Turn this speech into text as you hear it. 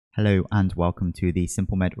Hello and welcome to the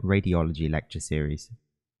SimpleMed Radiology Lecture Series.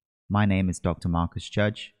 My name is Dr. Marcus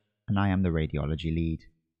Judge and I am the Radiology Lead.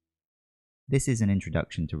 This is an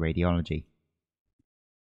introduction to radiology.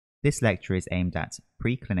 This lecture is aimed at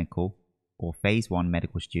preclinical or Phase 1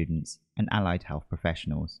 medical students and allied health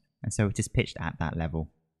professionals, and so it is pitched at that level.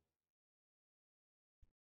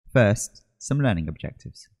 First, some learning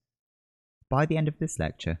objectives. By the end of this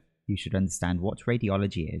lecture, you should understand what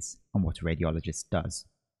radiology is and what a radiologist does.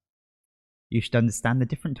 You should understand the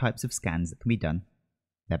different types of scans that can be done,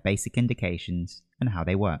 their basic indications, and how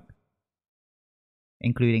they work,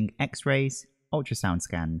 including X-rays, ultrasound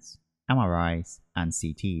scans, MRIs, and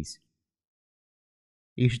CTs.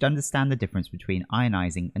 You should understand the difference between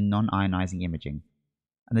ionizing and non-ionizing imaging,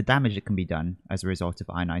 and the damage that can be done as a result of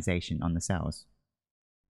ionization on the cells.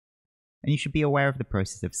 And you should be aware of the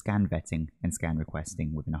process of scan vetting and scan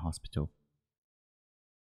requesting within a hospital.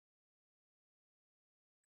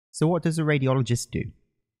 So what does a radiologist do?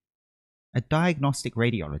 A diagnostic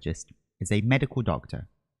radiologist is a medical doctor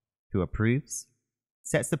who approves,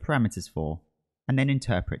 sets the parameters for, and then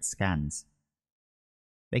interprets scans.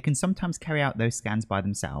 They can sometimes carry out those scans by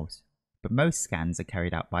themselves, but most scans are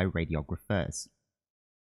carried out by radiographers.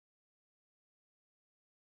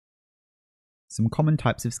 Some common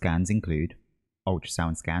types of scans include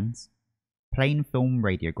ultrasound scans, plain film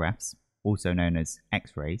radiographs, also known as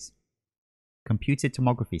X-rays, computed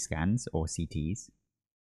tomography scans or CTs,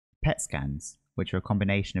 PET scans, which are a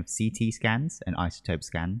combination of CT scans and isotope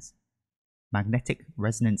scans, magnetic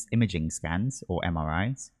resonance imaging scans or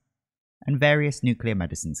MRIs, and various nuclear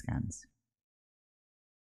medicine scans.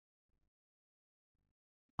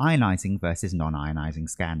 Ionizing versus non-ionizing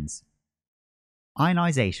scans.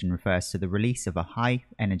 Ionization refers to the release of a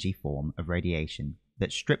high-energy form of radiation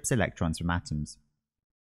that strips electrons from atoms.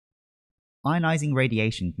 Ionizing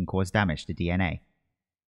radiation can cause damage to DNA.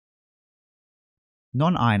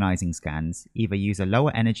 Non-ionizing scans either use a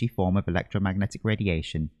lower energy form of electromagnetic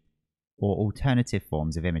radiation or alternative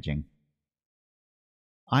forms of imaging.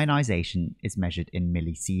 Ionization is measured in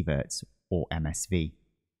millisieverts or MSV.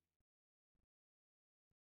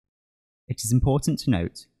 It is important to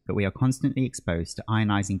note that we are constantly exposed to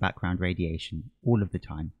ionizing background radiation all of the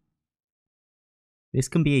time. This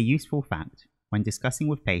can be a useful fact when discussing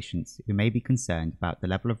with patients who may be concerned about the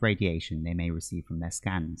level of radiation they may receive from their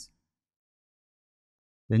scans.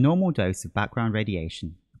 The normal dose of background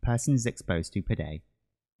radiation a person is exposed to per day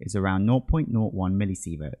is around 0.01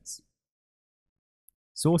 millisieverts.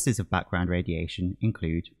 Sources of background radiation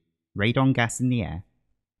include radon gas in the air,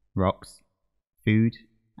 rocks, food,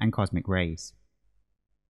 and cosmic rays.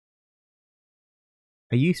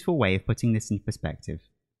 A useful way of putting this into perspective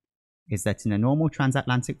is that in a normal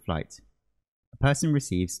transatlantic flight, a person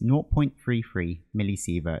receives 0.33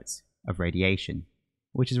 millisieverts of radiation,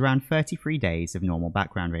 which is around 33 days of normal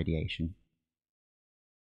background radiation.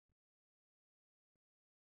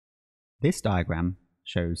 This diagram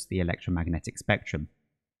shows the electromagnetic spectrum,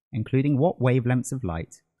 including what wavelengths of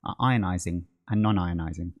light are ionizing and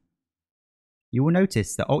non-ionizing. You will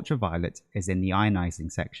notice that ultraviolet is in the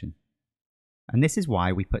ionizing section, and this is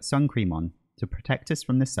why we put sun cream on to protect us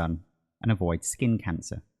from the sun and avoid skin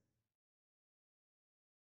cancer.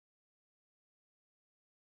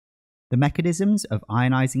 The mechanisms of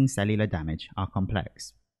ionizing cellular damage are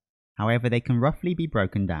complex. However, they can roughly be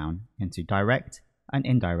broken down into direct and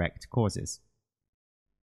indirect causes.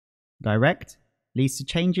 Direct leads to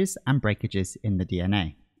changes and breakages in the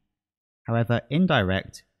DNA. However,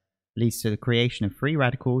 indirect leads to the creation of free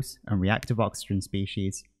radicals and reactive oxygen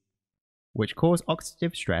species, which cause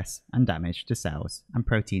oxidative stress and damage to cells and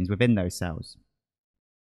proteins within those cells.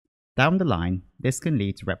 Down the line, this can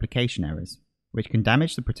lead to replication errors, which can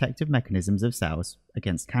damage the protective mechanisms of cells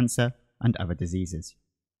against cancer and other diseases.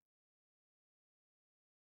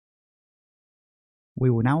 We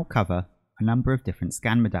will now cover a number of different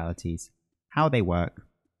scan modalities, how they work,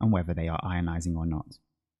 and whether they are ionizing or not.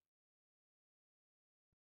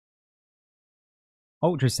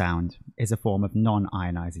 Ultrasound is a form of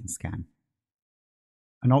non-ionizing scan.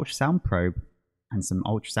 An ultrasound probe and some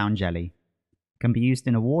ultrasound jelly can be used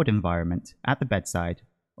in a ward environment at the bedside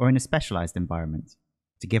or in a specialized environment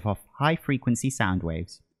to give off high-frequency sound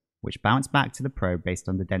waves which bounce back to the probe based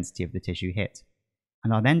on the density of the tissue hit,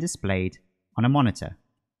 and are then displayed on a monitor,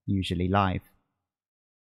 usually live.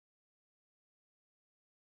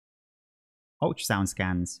 Ultrasound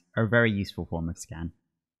scans are a very useful form of scan.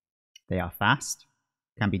 They are fast,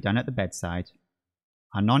 can be done at the bedside,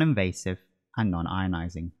 are non-invasive and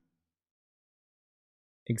non-ionizing.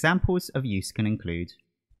 Examples of use can include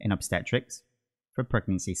in obstetrics, for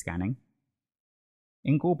pregnancy scanning,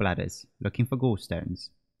 in gallbladders looking for gallstones,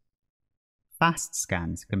 Fast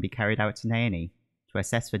scans can be carried out in A&E to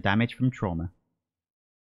assess for damage from trauma.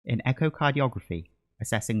 In echocardiography,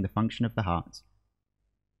 assessing the function of the heart.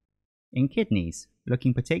 In kidneys,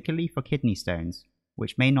 looking particularly for kidney stones,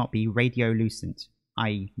 which may not be radiolucent,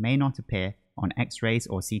 i.e. may not appear on X-rays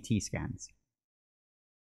or CT scans.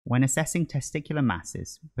 When assessing testicular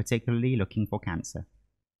masses, particularly looking for cancer,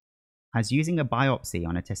 as using a biopsy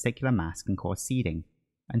on a testicular mass can cause seeding,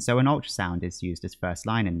 and so an ultrasound is used as first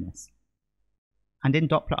line in this. And in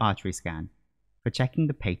Doppler artery scan, for checking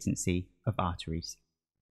the patency of arteries.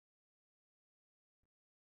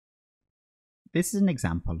 This is an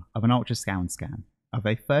example of an ultrasound scan of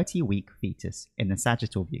a 30-week fetus in the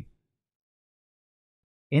sagittal view.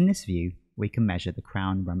 In this view, we can measure the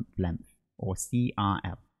crown rump length, or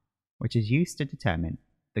CRL, which is used to determine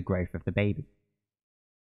the growth of the baby.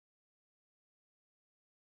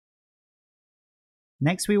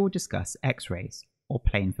 Next, we will discuss X-rays, or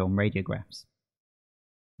plain film radiographs.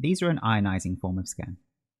 These are an ionizing form of scan.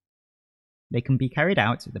 They can be carried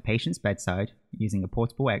out at the patient's bedside using a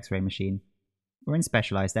portable X-ray machine or in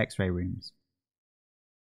specialized X-ray rooms.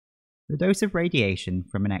 The dose of radiation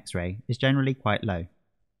from an X-ray is generally quite low.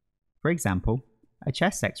 For example, a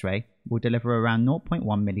chest X-ray will deliver around 0.1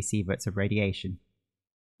 millisieverts of radiation,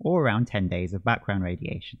 or around 10 days of background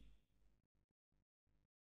radiation.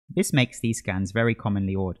 This makes these scans very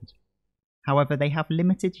commonly ordered. However, they have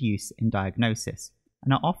limited use in diagnosis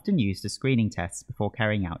and are often used as screening tests before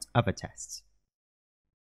carrying out other tests.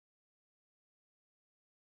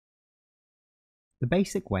 The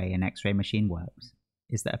basic way an X-ray machine works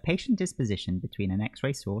is that a patient is positioned between an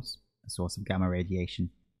X-ray source, a source of gamma radiation,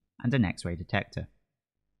 and an X-ray detector.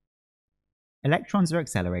 Electrons are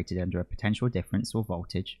accelerated under a potential difference or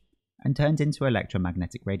voltage and turned into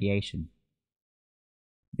electromagnetic radiation.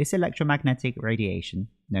 This electromagnetic radiation,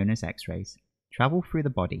 known as X-rays, travel through the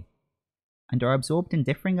body and are absorbed in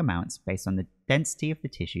differing amounts based on the density of the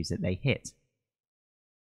tissues that they hit.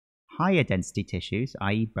 Higher density tissues,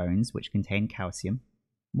 i.e. bones which contain calcium,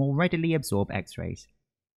 more readily absorb X-rays,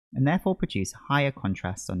 and therefore produce higher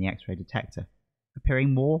contrasts on the X-ray detector,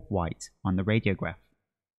 appearing more white on the radiograph.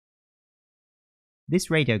 This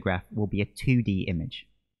radiograph will be a 2D image.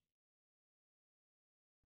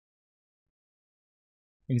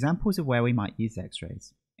 Examples of where we might use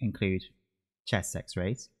X-rays include chest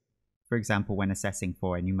X-rays, for example when assessing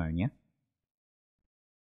for a pneumonia,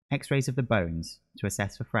 X-rays of the bones to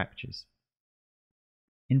assess for fractures,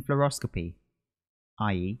 in fluoroscopy,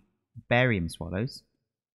 i.e. barium swallows,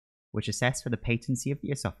 which assess for the patency of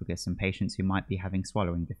the esophagus in patients who might be having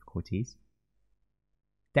swallowing difficulties,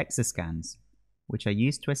 DEXA scans, which are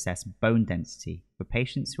used to assess bone density for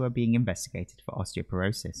patients who are being investigated for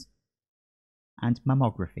osteoporosis, and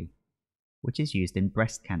mammography, which is used in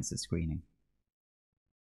breast cancer screening.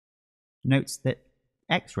 Note that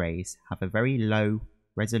X-rays have a very low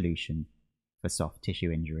resolution for soft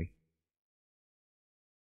tissue injury.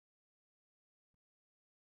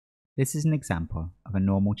 This is an example of a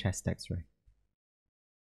normal chest X-ray.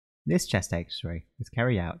 This chest X-ray was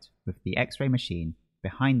carried out with the X-ray machine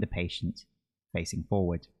behind the patient facing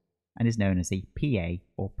forward and is known as a PA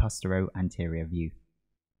or postero-anterior view.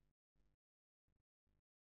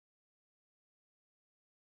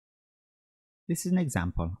 This is an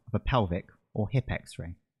example of a pelvic or hip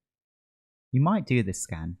X-ray. You might do this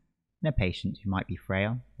scan in a patient who might be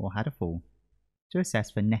frail or had a fall to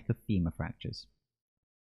assess for neck of femur fractures.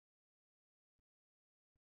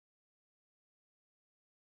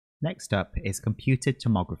 Next up is computed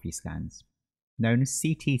tomography scans, known as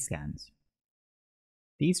CT scans.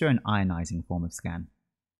 These are an ionizing form of scan.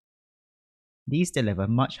 These deliver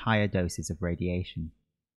much higher doses of radiation.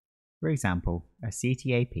 For example, a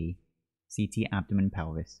CTAP, CT abdomen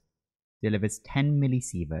pelvis, delivers 10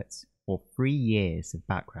 millisieverts or 3 years of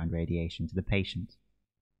background radiation to the patient.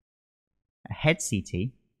 A head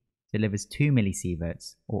CT delivers 2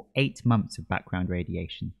 millisieverts or 8 months of background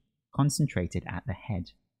radiation concentrated at the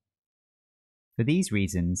head. For these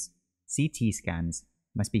reasons, CT scans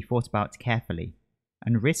must be thought about carefully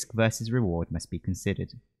and risk versus reward must be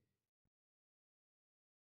considered.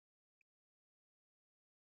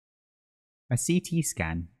 A CT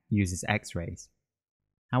scan uses X-rays.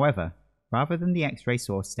 However, rather than the X-ray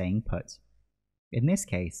source staying put, in this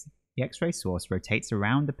case, the X-ray source rotates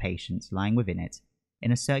around the patient lying within it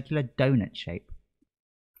in a circular donut shape,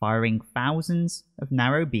 firing thousands of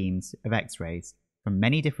narrow beams of X-rays from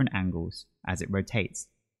many different angles as it rotates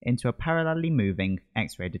into a parallelly moving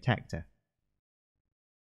X-ray detector.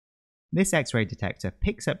 This X-ray detector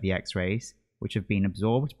picks up the X-rays which have been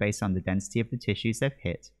absorbed based on the density of the tissues they've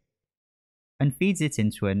hit and feeds it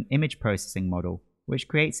into an image processing model which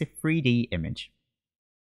creates a 3D image.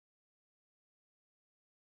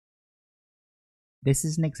 This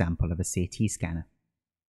is an example of a CT scanner.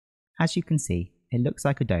 As you can see, it looks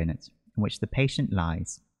like a donut in which the patient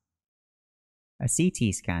lies. A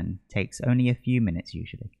CT scan takes only a few minutes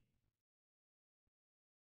usually.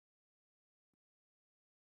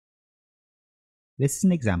 This is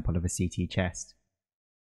an example of a CT chest.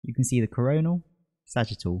 You can see the coronal,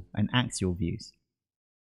 sagittal and axial views.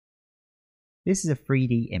 This is a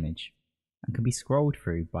 3D image and can be scrolled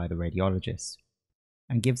through by the radiologist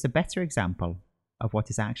and gives a better example of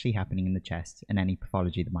what is actually happening in the chest and any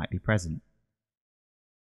pathology that might be present.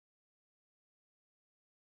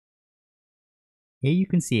 Here you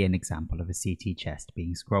can see an example of a CT chest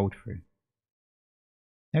being scrolled through.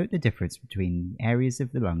 Note the difference between the areas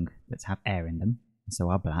of the lung that have air in them, and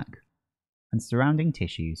so are black, and surrounding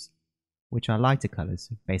tissues, which are lighter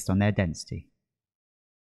colours based on their density.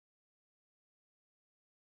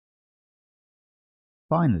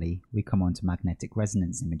 Finally, we come on to magnetic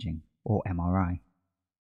resonance imaging, or MRI.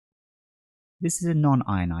 This is a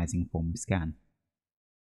non-ionizing form of scan.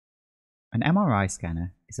 An MRI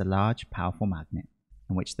scanner is a large, powerful magnet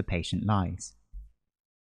in which the patient lies.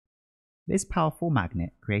 This powerful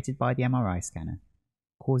magnet created by the MRI scanner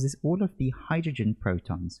causes all of the hydrogen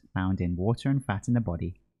protons found in water and fat in the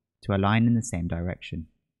body to align in the same direction.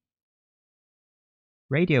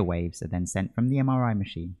 Radio waves are then sent from the MRI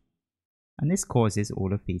machine, and this causes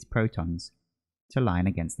all of these protons to line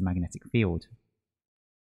against the magnetic field.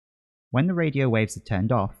 When the radio waves are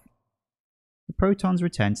turned off, the protons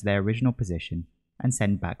return to their original position and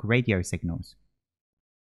send back radio signals.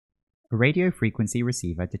 A radio frequency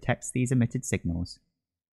receiver detects these emitted signals,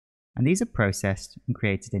 and these are processed and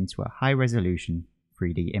created into a high-resolution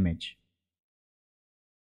 3D image.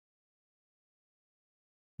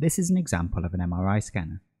 This is an example of an MRI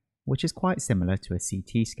scanner, which is quite similar to a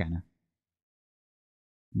CT scanner.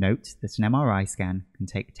 Note that an MRI scan can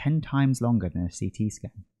take 10 times longer than a CT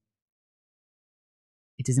scan.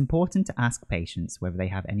 It is important to ask patients whether they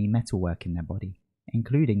have any metalwork in their body,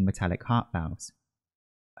 including metallic heart valves,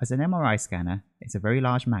 as an MRI scanner is a very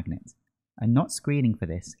large magnet, and not screening for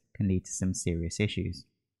this can lead to some serious issues.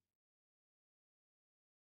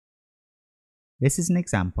 This is an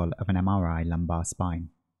example of an MRI lumbar spine.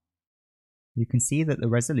 You can see that the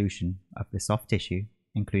resolution of the soft tissue,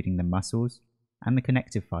 including the muscles and the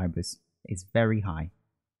connective fibers, is very high,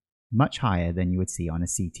 much higher than you would see on a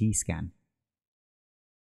CT scan.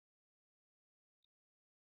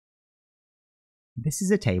 This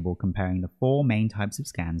is a table comparing the 4 main types of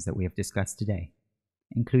scans that we have discussed today,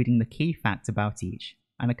 including the key facts about each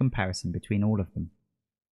and a comparison between all of them.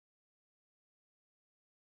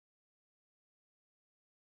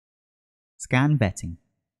 Scan vetting.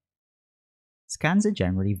 Scans are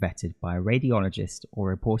generally vetted by a radiologist or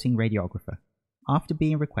reporting radiographer after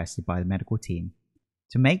being requested by the medical team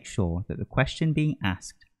to make sure that the question being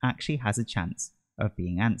asked actually has a chance of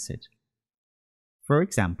being answered. For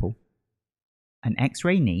example, an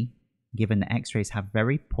X-ray knee, given that X-rays have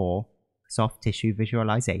very poor soft tissue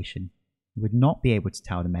visualization, would not be able to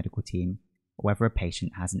tell the medical team whether a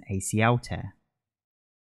patient has an ACL tear.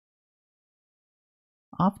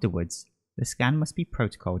 Afterwards, the scan must be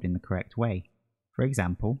protocoled in the correct way. For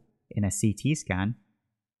example, in a CT scan,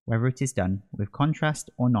 whether it is done with contrast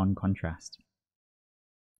or non-contrast.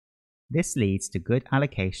 This leads to good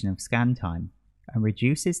allocation of scan time and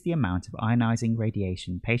reduces the amount of ionizing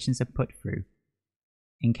radiation patients are put through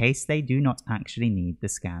in case they do not actually need the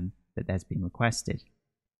scan that has been requested.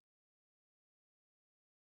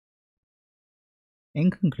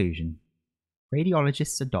 In conclusion,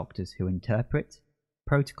 radiologists are doctors who interpret,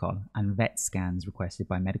 protocol and vet scans requested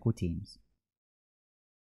by medical teams.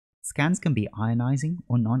 Scans can be ionizing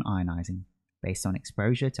or non-ionizing based on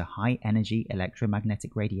exposure to high-energy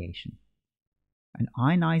electromagnetic radiation. And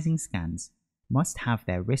ionizing scans must have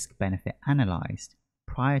their risk-benefit analyzed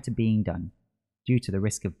prior to being done due to the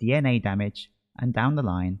risk of DNA damage and down the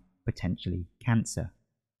line, potentially cancer.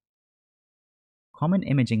 Common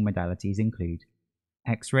imaging modalities include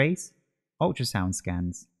X-rays, ultrasound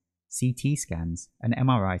scans, CT scans, and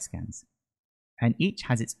MRI scans, and each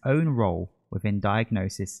has its own role within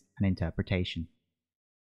diagnosis and interpretation.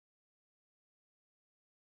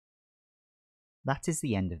 That is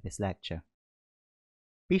the end of this lecture.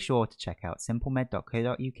 Be sure to check out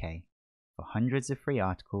simplemed.co.uk for hundreds of free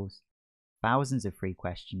articles, thousands of free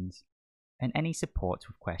questions, and any support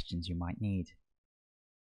with questions you might need.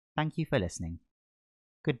 Thank you for listening.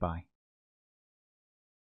 Goodbye.